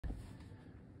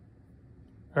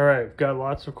All right, I've got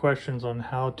lots of questions on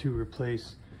how to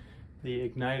replace the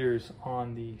igniters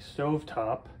on the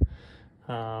stovetop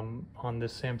on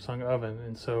this Samsung oven.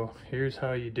 And so here's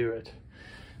how you do it.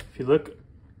 If you look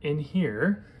in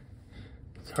here,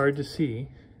 it's hard to see,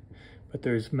 but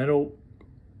there's metal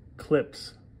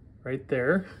clips right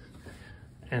there.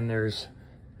 And there's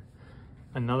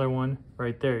another one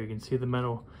right there. You can see the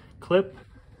metal clip.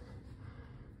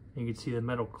 You can see the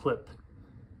metal clip.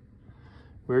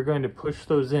 We're going to push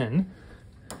those in.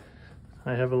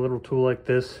 I have a little tool like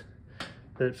this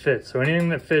that fits. So anything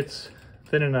that fits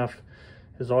thin enough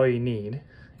is all you need.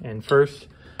 And first,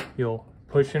 you'll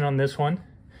push in on this one,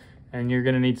 and you're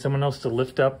gonna need someone else to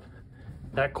lift up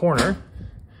that corner.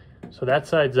 So that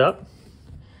side's up.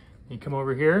 You come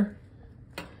over here,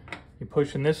 you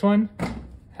push in this one,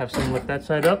 have someone lift that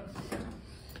side up.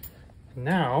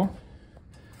 Now,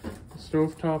 the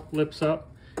stovetop lifts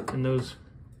up, and those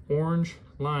orange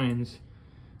lines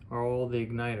are all the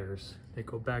igniters. They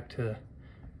go back to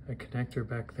a connector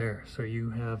back there. So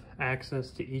you have access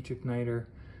to each igniter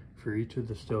for each of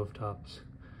the stovetops,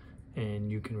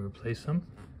 and you can replace them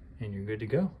and you're good to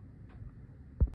go.